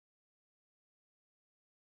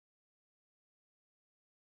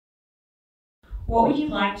What would you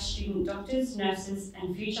like student doctors, nurses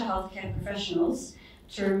and future healthcare professionals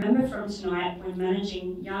to remember from tonight when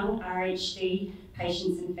managing young RHD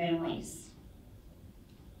patients and families?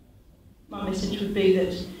 My message would be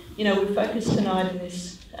that, we focused tonight in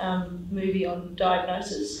this movie on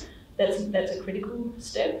diagnosis. That's a critical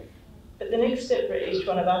step. But the next step for each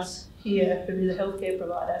one of us here who is a healthcare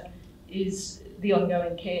provider is the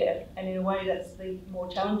ongoing care. And in a way, that's the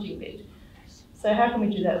more challenging bit. So how can we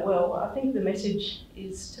do that well? I think the message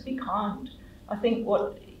is to be kind. I think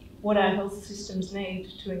what our health systems need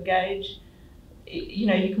to engage, you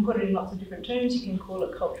can put it in lots of different terms. You can call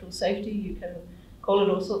it cultural safety, you can call it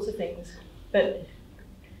all sorts of things. But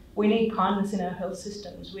we need kindness in our health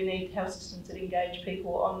systems. We need health systems that engage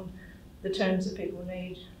people on the terms that people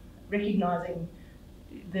need, recognising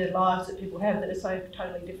the lives that people have that are so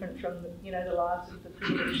totally different from the lives of the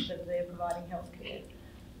privileged that they're providing healthcare.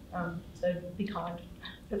 So be kind.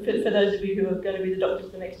 But for those of you who are going to be the doctors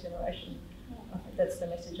of the next generation, I think that's the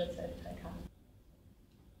message I'd say to take home.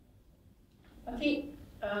 I think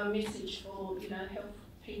a message for health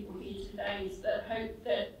people here today is that hope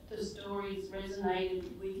that the stories resonated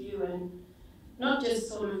with you and not just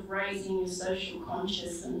sort of raising your social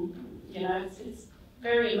conscious and it's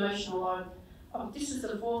very emotional. This is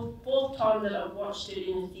the fourth time that I've watched it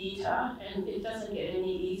in a theatre and it doesn't get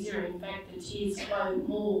any easier. In fact, the tears flow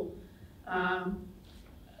more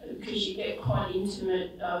because you get quite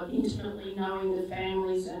intimately knowing the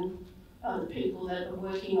families and the people that are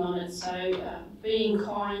working on it. So being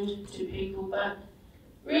kind to people, but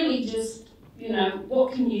really just,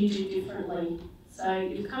 what can you do differently? So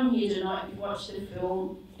you've come here tonight, you've watched the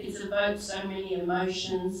film, it's evoked so many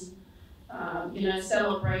emotions,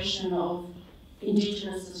 celebration of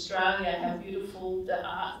Indigenous Australia, how beautiful the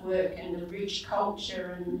artwork and the rich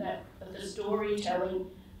culture and the storytelling.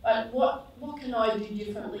 But what can I do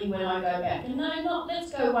differently when I go back? And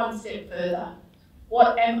let's go one step further.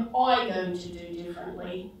 What am I going to do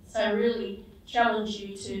differently? So really challenge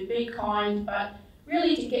you to be kind, but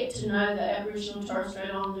really to get to know the Aboriginal and Torres Strait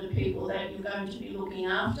Islander people that you're going to be looking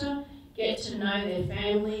after, get to know their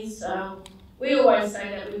families. We always say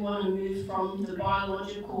that we want to move from the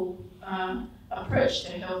biological approach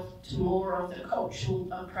to health to more of the cultural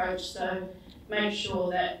approach. So make sure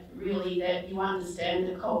that you understand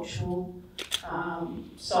the cultural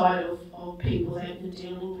side of people that you're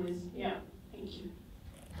dealing with. Yeah, thank you.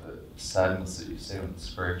 The sadness that you see on the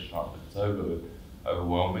screen tonight, it's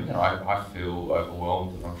overwhelming, and I feel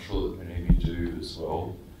overwhelmed, and I'm sure that many of you do as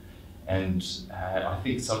well. And I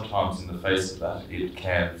think sometimes in the face of that, it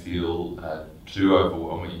can feel too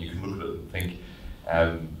overwhelming. You can look at it and think,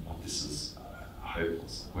 this is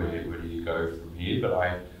hopeless. Where do you go from here? But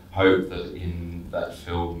I hope that in that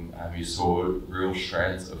film you saw real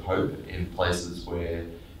strands of hope in places where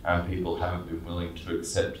people haven't been willing to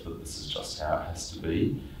accept that this is just how it has to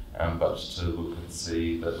be, but to look and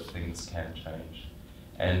see that things can change.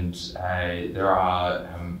 And there are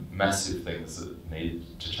massive things that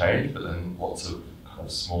need to change, but then lots of kind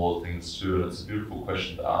of smaller things too. And it's a beautiful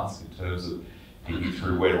question to ask in terms of thinking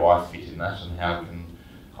through where do I fit in that and how can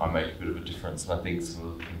I make a bit of a difference. And I think some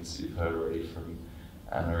of the things you've heard already from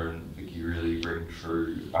Anna and Vicki really ring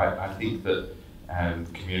true. I think that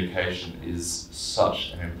communication is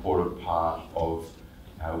such an important part of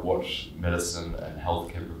what medicine and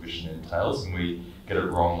healthcare provision entails, and we get it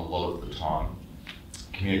wrong a lot of the time.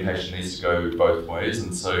 Communication needs to go both ways,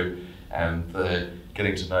 and so the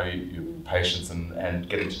getting to know your patients and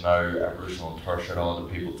getting to know Aboriginal and Torres Strait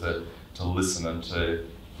Islander people to listen and to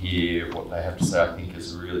hear what they have to say, I think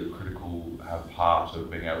is a really critical part of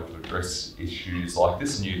being able to address issues like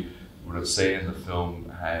this. And you would have seen in the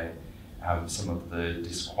film some of the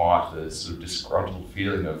disquiet, sort of disgruntled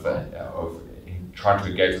feeling of trying to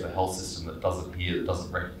engage with a health system that doesn't hear, that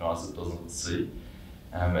doesn't recognise, that doesn't see.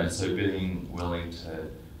 And so being willing to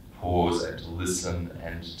pause and to listen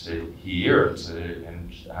and to hear and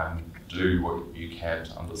to do what you can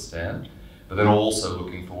to understand, but then also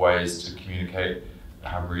looking for ways to communicate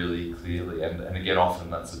really clearly. And again, often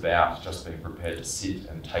that's about just being prepared to sit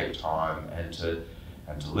and take time and to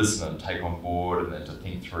listen and take on board, and then to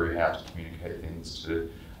think through how to communicate things,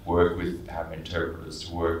 to work with interpreters,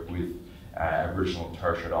 to work with Aboriginal and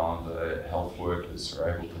Torres Strait Islander health workers who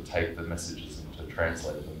are able to take the messages and to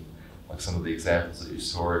translate them. Like some of the examples that you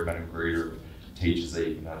saw of Menzies, of teachers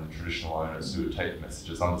even and traditional owners who would take the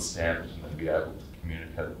messages, understand it, and then be able to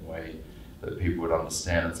communicate in a way that people would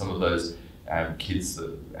understand. And some of those kids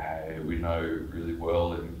that we know really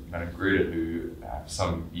well in Menzies who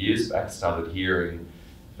some years back started hearing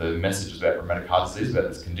the messages about rheumatic heart disease, about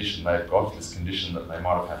this condition they've got, this condition that they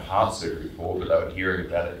might have had heart surgery for, but they were hearing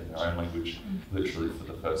about it in their own language literally for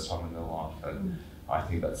the first time in their life. And I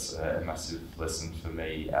think that's a massive lesson for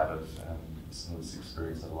me out of some of this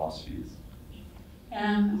experience over the last few years.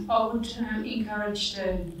 I would encourage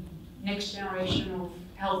the next generation of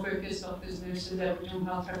health workers, doctors, nurses, Aboriginal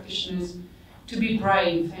health practitioners to be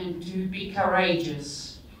brave and to be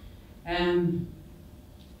courageous.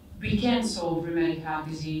 We can solve rheumatic heart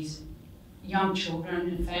disease. Young children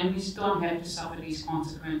and families don't have to suffer these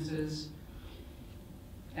consequences.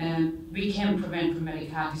 We can prevent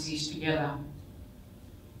rheumatic heart disease together.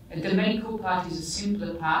 The medical part is a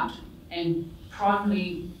simpler part, and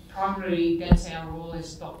primarily that's our role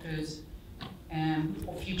as doctors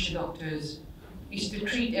or future doctors, is to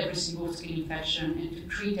treat every single skin infection and to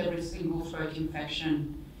treat every single throat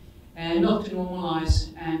infection, and not to normalise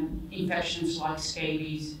infections like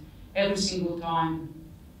scabies. Every single time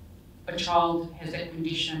a child has that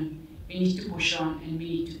condition, we need to push on and we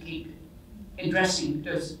need to keep addressing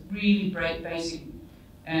those really basic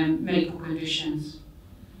medical conditions.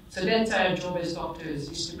 So that's our job as doctors,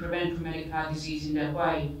 is to prevent rheumatic heart disease in that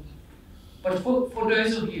way. But for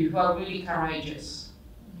those of you who are really courageous,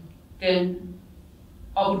 then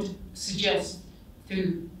I would suggest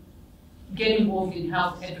to get involved in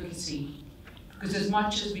health advocacy, because as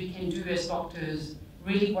much as we can do as doctors,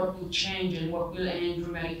 really what will change and what will end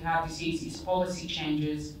rheumatic heart disease is policy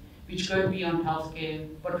changes which go beyond healthcare,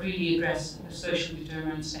 but really address the social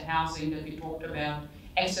determinants, the housing that we talked about,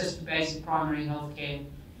 access to basic primary healthcare.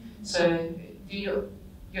 So your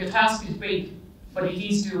task is big, but it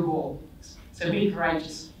is doable. So be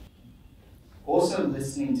courageous. Also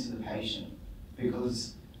listening to the patient,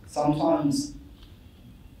 because sometimes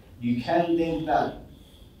you can think that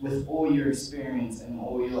with all your experience and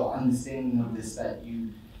all your understanding of this that you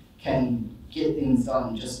can get things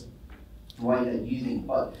done just the way that you think,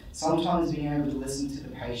 but sometimes being able to listen to the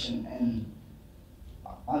patient and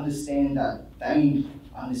understand that they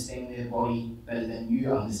understand their body better than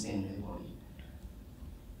you understand their body.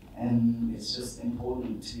 And it's just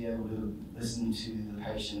important to be able to listen to the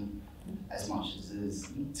patient as much as it is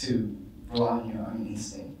to rely on your own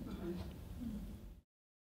instinct.